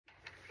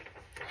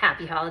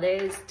Happy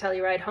holidays,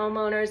 Telluride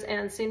homeowners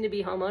and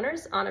soon-to-be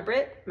homeowners.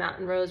 Anne-Britt,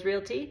 Mountain Rose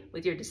Realty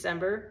with your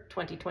December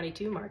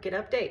 2022 market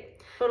update.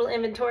 Total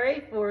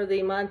inventory for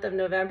the month of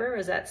November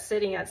is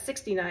sitting at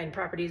 69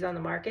 properties on the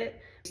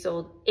market. We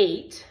sold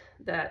 8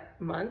 that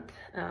month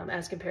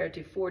as compared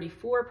to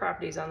 44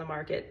 properties on the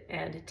market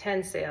and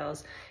 10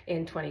 sales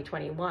in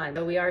 2021.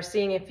 So we are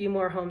seeing a few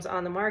more homes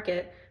on the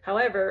market.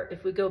 However,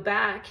 if we go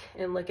back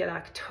and look at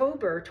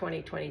October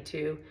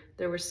 2022,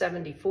 there were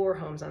 74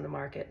 homes on the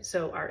market.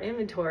 So our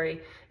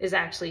inventory is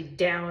actually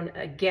down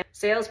again.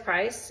 Sales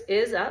price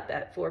is up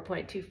at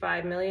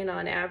 $4.25 million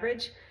on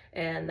average,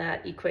 and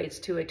that equates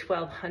to a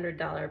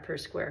 $1,200 per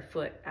square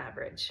foot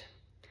average.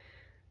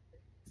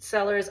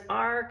 Sellers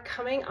are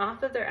coming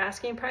off of their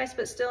asking price,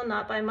 but still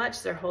not by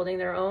much. They're holding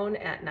their own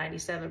at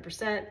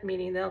 97%,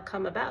 meaning they'll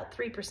come about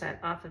 3%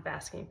 off of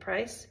asking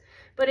price,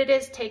 but it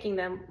is taking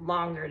them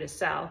longer to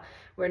sell.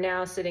 We're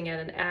now sitting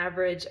at an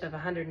average of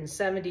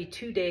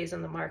 172 days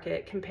on the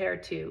market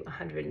compared to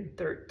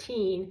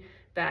 113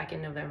 back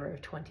in November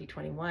of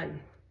 2021.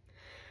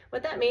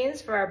 What that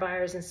means for our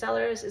buyers and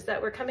sellers is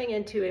that we're coming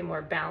into a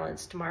more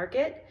balanced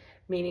market,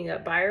 meaning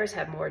that buyers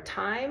have more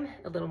time,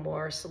 a little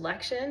more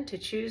selection to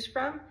choose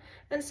from,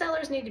 and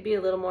sellers need to be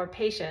a little more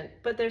patient,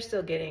 but they're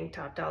still getting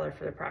top dollar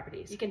for their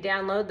properties. You can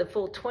download the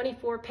full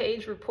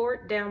 24-page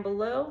report down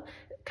below.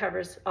 It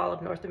covers all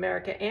of North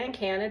America and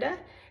Canada.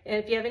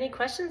 And if you have any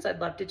questions,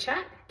 I'd love to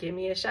chat. Give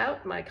me a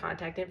shout. My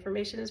contact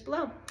information is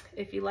below.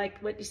 If you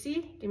liked what you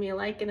see, give me a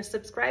like and a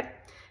subscribe.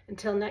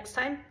 Until next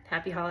time,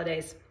 happy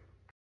holidays.